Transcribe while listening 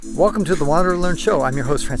Welcome to the Wander Learn Show. I'm your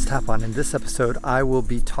host, Francis Tapon. In this episode, I will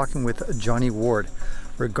be talking with Johnny Ward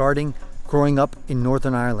regarding growing up in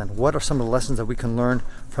Northern Ireland. What are some of the lessons that we can learn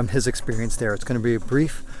from his experience there? It's going to be a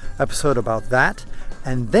brief episode about that.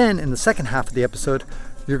 And then in the second half of the episode,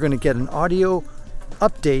 you're going to get an audio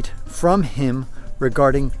update from him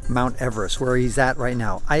regarding Mount Everest, where he's at right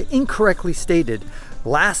now. I incorrectly stated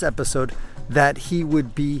last episode that he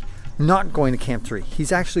would be not going to Camp 3.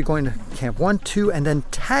 He's actually going to Camp 1, 2, and then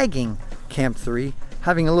tagging Camp 3,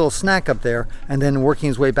 having a little snack up there, and then working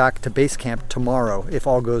his way back to base camp tomorrow, if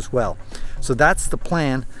all goes well. So that's the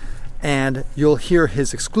plan, and you'll hear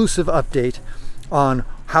his exclusive update on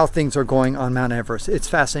how things are going on Mount Everest. It's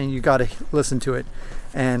fascinating. You got to listen to it.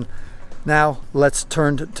 And now let's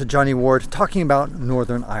turn to Johnny Ward talking about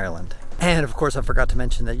Northern Ireland. And of course, I forgot to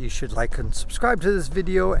mention that you should like and subscribe to this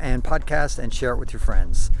video and podcast and share it with your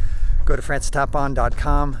friends. Go to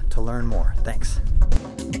francistapon.com to learn more. Thanks.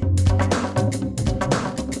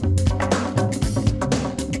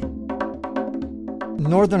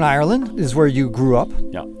 Northern Ireland is where you grew up.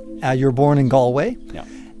 Yeah. You were born in Galway. Yeah.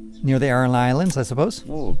 Near the Aran Islands, I suppose.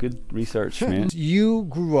 Oh, good research, man. You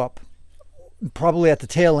grew up probably at the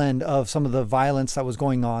tail end of some of the violence that was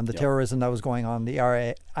going on, the terrorism that was going on, the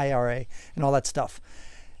IRA and all that stuff.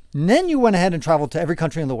 And then you went ahead and traveled to every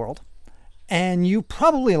country in the world. And you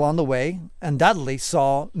probably along the way undoubtedly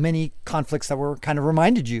saw many conflicts that were kind of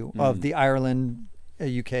reminded you of the Ireland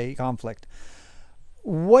UK conflict.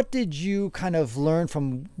 What did you kind of learn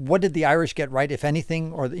from, what did the Irish get right, if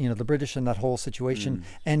anything, or the British in that whole situation?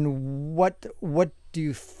 And what do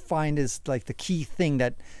you find is like the key thing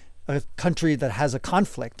that a country that has a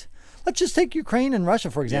conflict, let's just take Ukraine and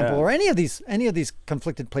Russia, for example, or any of these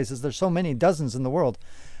conflicted places, there's so many, dozens in the world,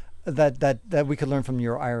 that we could learn from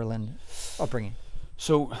your Ireland upbringing?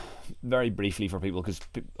 So, very briefly for people, because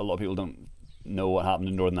a lot of people don't know what happened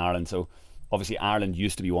in Northern Ireland. So, obviously, Ireland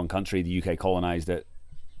used to be one country. The UK colonised it.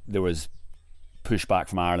 There was pushback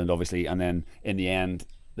from Ireland, obviously, and then in the end,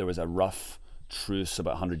 there was a rough truce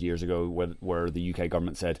about 100 years ago where the UK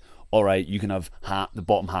government said, all right, you can have the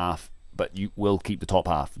bottom half, but you will keep the top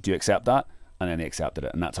half. Do you accept that? And then they accepted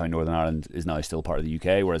it, and that's how Northern Ireland is now still part of the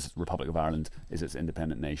UK, whereas Republic of Ireland is its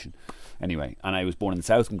independent nation. Anyway, and I was born in the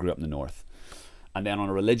south and grew up in the north. And then on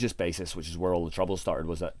a religious basis, which is where all the trouble started,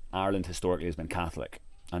 was that Ireland historically has been Catholic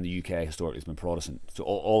and the UK historically has been Protestant. So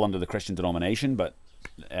all under the Christian denomination, but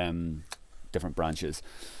different branches.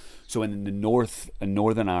 So in the north, in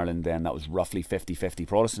Northern Ireland then, that was roughly 50-50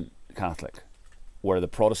 Protestant Catholic, where the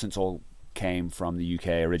Protestants all came from the UK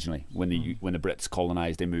originally. When the Brits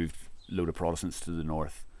colonised, they moved load of Protestants to the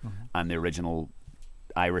north, and the original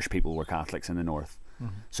Irish people were Catholics in the north.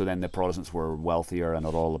 So then the Protestants were wealthier and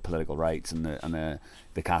had all the political rights, and the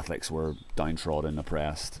Catholics were downtrodden,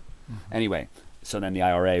 oppressed. Anyway, so then the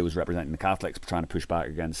IRA was representing the Catholics, trying to push back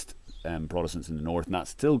against Protestants in the north, and that's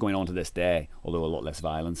still going on to this day, although a lot less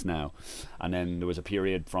violence now. And then there was a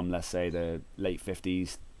period from, let's say, the late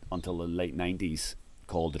 50s until the late 90s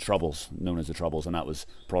called the Troubles, known as the Troubles, and that was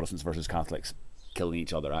Protestants versus Catholics killing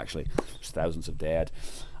each other. Actually, there's thousands of dead.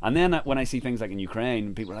 And then when I see things like in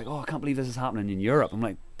Ukraine, people are like, oh, I can't believe this is happening in Europe. I'm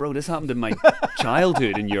like, bro, this happened in my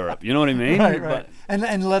childhood in Europe, you know what I mean? Right. But,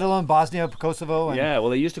 and let alone Bosnia, Kosovo. And yeah, well,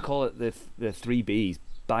 they used to call it the three Bs: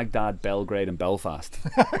 Baghdad, Belgrade and Belfast.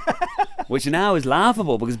 Which now is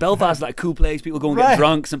laughable, because Belfast is like a cool place, people go and get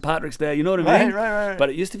drunk, St. Patrick's Day, you know what I mean? Right. But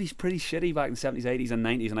it used to be pretty shitty back in the 70s, 80s and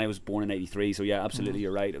 90s, and I was born in 83, so yeah, absolutely,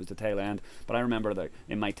 you're right, it was the tail end. But I remember that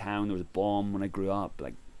in my town there was a bomb when I grew up,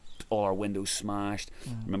 like all our windows smashed.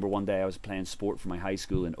 I remember one day I was playing sport for my high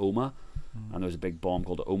school in Oma, and there was a big bomb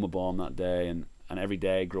called the Oma bomb that day, and every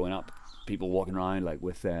day growing up, people walking around like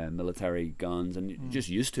with military guns, and you're just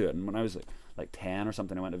used to it. And when I was like 10 or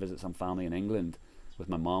something, I went to visit some family in England with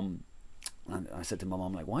my mum, and I said to my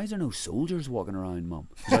mum, like, why is there no soldiers walking around, Mum?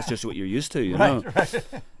 That's just what you're used to, you know. Right.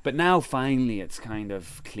 But now finally it's kind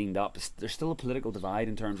of cleaned up. There's still a political divide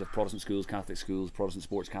in terms of Protestant schools, Catholic schools, Protestant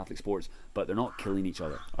sports, Catholic sports, but they're not killing each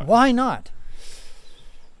other. Why not?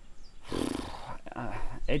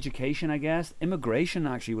 Education, I guess. Immigration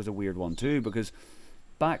actually was a weird one too, because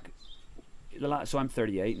so I'm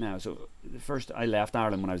 38 now, so I left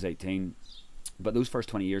Ireland when I was 18, but those first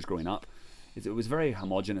 20 years growing up, it was a very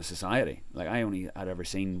homogenous society. Like, I only had ever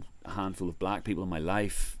seen a handful of black people in my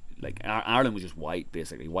life. Like, Ireland was just white,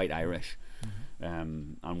 basically, white Irish,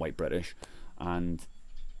 and white British. And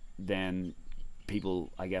then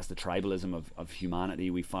people, I guess, the tribalism of humanity,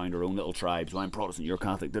 we found our own little tribes. Well, I'm Protestant, you're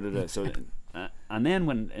Catholic, So, and then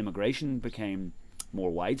when immigration became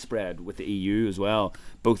more widespread with the EU as well,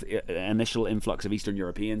 both initial influx of Eastern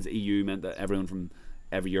Europeans, the EU meant that everyone from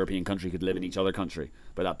every European country could live in each other country,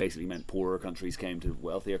 but that basically meant poorer countries came to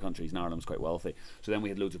wealthier countries, and Ireland was quite wealthy. So then we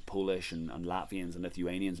had loads of Polish and Latvians and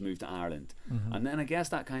Lithuanians moved to Ireland, and then I guess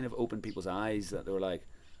that kind of opened people's eyes, that they were like,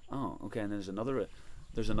 oh, okay, and there's another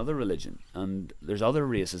religion, and there's other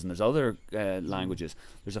races, and there's other languages.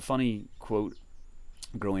 There's a funny quote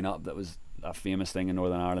growing up that was a famous thing in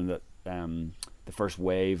Northern Ireland, that the first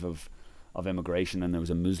wave of immigration, and there was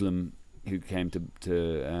a Muslim who came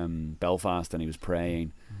to Belfast, and he was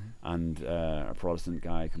praying, and a Protestant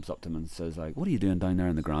guy comes up to him and says, like, what are you doing down there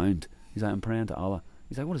in the ground? He's like, I'm praying to Allah.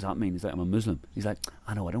 He's like, what does that mean? He's like, I'm a Muslim. He's like,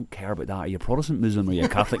 I know, I don't care about that. Are you a Protestant Muslim or are you a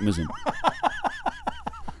Catholic Muslim?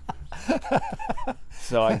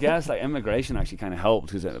 So I guess like immigration actually kind of helped,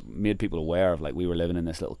 because it made people aware of, like, we were living in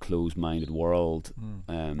this little closed-minded world,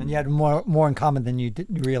 and you had more in common than you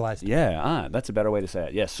realized. Yeah, that's a better way to say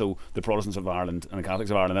it. Yes, so the Protestants of Ireland and the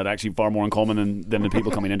Catholics of Ireland had actually far more in common than the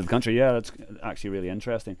people coming into the country. Yeah, that's actually really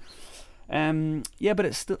interesting. Yeah, but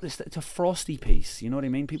it's a frosty piece. You know what I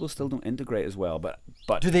mean? People still don't integrate as well. But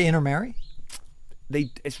do they intermarry?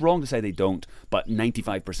 It's wrong to say they don't, but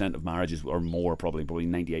 95% of marriages, or more, probably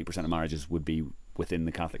 98% of marriages would be within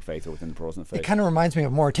the Catholic faith or within the Protestant faith. It kind of reminds me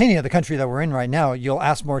of Mauritania, the country that we're in right now. You'll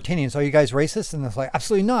ask Mauritanians, are you guys racist? And it's like,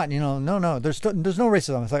 absolutely not. You know, no, there's no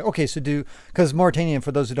racism. It's like, okay, so because Mauritania,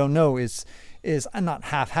 for those who don't know, is not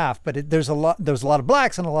half, but there's a lot of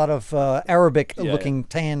blacks and a lot of Arabic-looking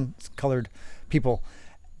tan-colored people.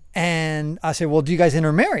 And I say, well, do you guys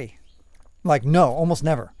intermarry? Like, no, almost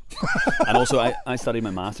never. And also, I studied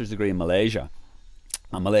my master's degree in Malaysia.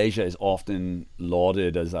 And Malaysia is often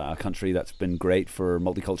lauded as a country that's been great for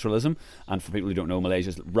multiculturalism. And for people who don't know, Malaysia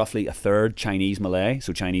is roughly a third Chinese Malay,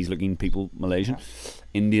 so Chinese-looking people Malaysian,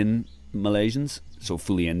 Indian Malaysians, so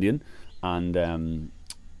fully Indian, and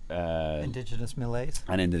indigenous Malays.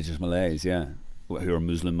 And indigenous Malays, yeah, who are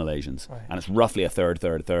Muslim Malaysians. Right. And it's roughly a third,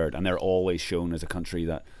 and they're always shown as a country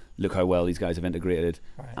that, look how well these guys have integrated,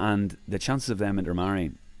 and the chances of them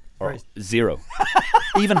intermarrying are zero.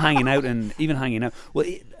 even hanging out. Well,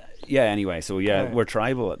 yeah. Anyway, so we're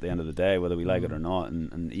tribal at the end of the day, whether we like it or not.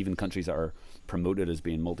 And even countries that are promoted as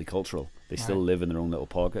being multicultural, they still live in their own little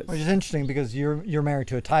pockets. Which is interesting, because you're married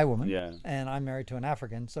to a Thai woman, and I'm married to an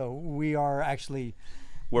African. So we are actually.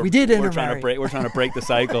 We're trying to break the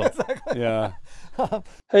cycle. Exactly. Yeah.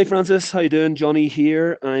 Hey Francis, how you doing? Johnny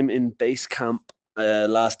here. I'm in base camp.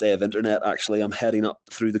 Last day of internet, actually. I'm heading up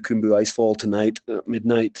through the Khumbu Icefall tonight at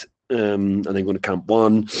midnight, and then going to Camp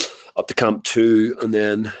 1, up to Camp 2, and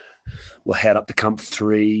then we'll head up to Camp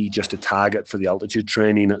 3 just to tag it for the altitude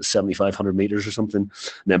training at 7,500 meters or something, and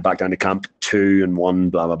then back down to Camp 2 and 1,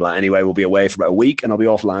 blah, blah, blah. Anyway, we'll be away for about a week, and I'll be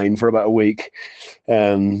offline for about a week.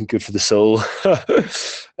 Good for the soul.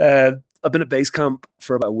 I've been at base camp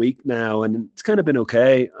for about a week now, and it's kind of been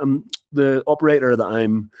okay. The operator that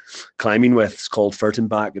I'm climbing with is called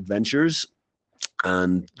Furtenbach Adventures,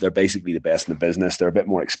 and they're basically the best in the business. They're a bit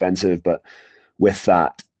more expensive, but with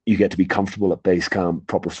that, you get to be comfortable at base camp,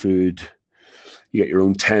 proper food. You get your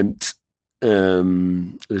own tent.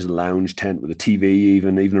 There's a lounge tent with a TV,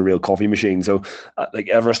 even a real coffee machine. So like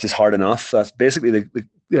Everest is hard enough. That's basically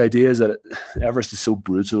the idea, is that Everest is so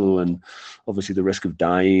brutal, and obviously the risk of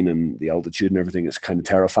dying and the altitude and everything is kind of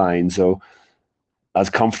terrifying. So as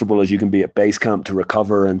comfortable as you can be at base camp to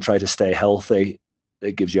recover and try to stay healthy,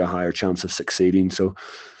 it gives you a higher chance of succeeding. So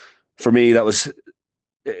for me,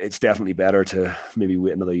 it's definitely better to maybe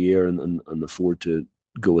wait another year and afford to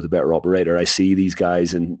go with a better operator. I see these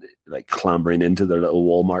guys like clambering into their little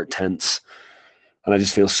Walmart tents, and I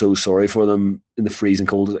just feel so sorry for them in the freezing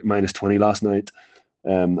cold. It was like -20 last night.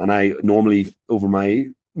 And I normally, over my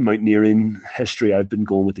mountaineering history, I've been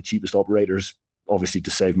going with the cheapest operators, obviously to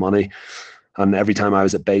save money. And every time I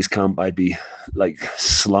was at base camp, I'd be like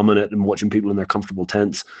slumming it and watching people in their comfortable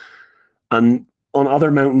tents. And on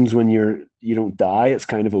other mountains, when you don't die, it's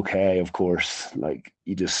kind of okay, of course. Like,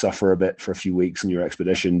 you just suffer a bit for a few weeks on your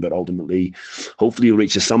expedition, but ultimately, hopefully you'll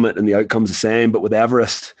reach the summit and the outcome's the same. But with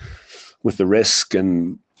Everest, with the risk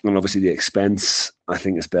and obviously the expense, I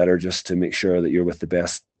think it's better just to make sure that you're with the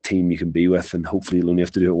best team you can be with, and hopefully you'll only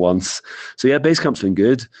have to do it once. So yeah, base camp's been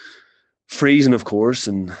good. Freezing, of course,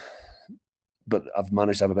 but I've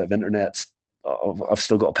managed to have a bit of internet. I've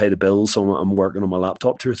still got to pay the bills, so I'm working on my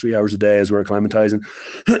laptop 2 or 3 hours a day as we're acclimatizing.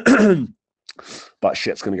 But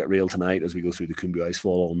shit's going to get real tonight as we go through the Khumbu Icefall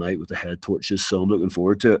all night with the head torches, so I'm looking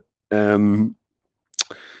forward to it.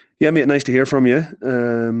 Yeah, mate, nice to hear from you.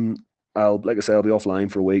 Like I say, I'll be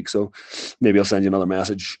offline for a week, so maybe I'll send you another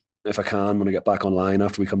message if I can when I get back online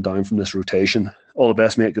after we come down from this rotation. All the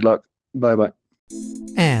best, mate. Good luck. Bye-bye.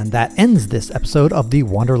 And that ends this episode of the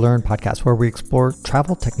Wander Learn podcast, where we explore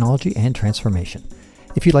travel, technology, and transformation.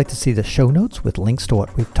 If you'd like to see the show notes with links to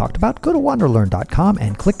what we've talked about, go to wanderlearn.com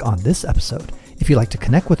and click on this episode. If you'd like to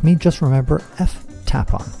connect with me, just remember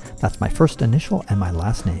FTapon. That's my first initial and my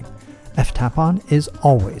last name. FTapon is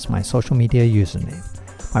always my social media username.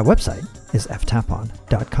 My website is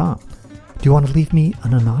ftapon.com. Do you want to leave me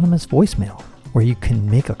an anonymous voicemail where you can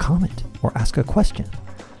make a comment or ask a question?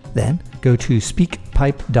 Then go to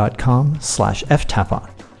speakpipe.com/ftapon.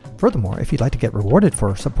 Furthermore, if you'd like to get rewarded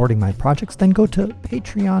for supporting my projects, then go to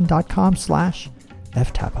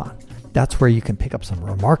patreon.com/ftapon. That's where you can pick up some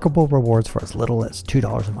remarkable rewards for as little as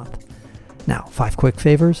 $2 a month. Now, 5 quick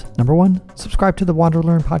favors. Number 1, subscribe to the Wander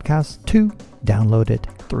Learn podcast. 2, download it.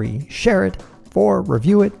 3, share it. 4,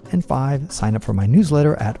 review it. And 5, sign up for my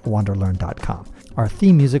newsletter at wanderlearn.com. Our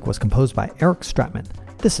theme music was composed by Eric Stratman.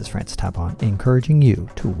 This is Francis Tapon, encouraging you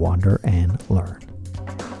to wander and learn.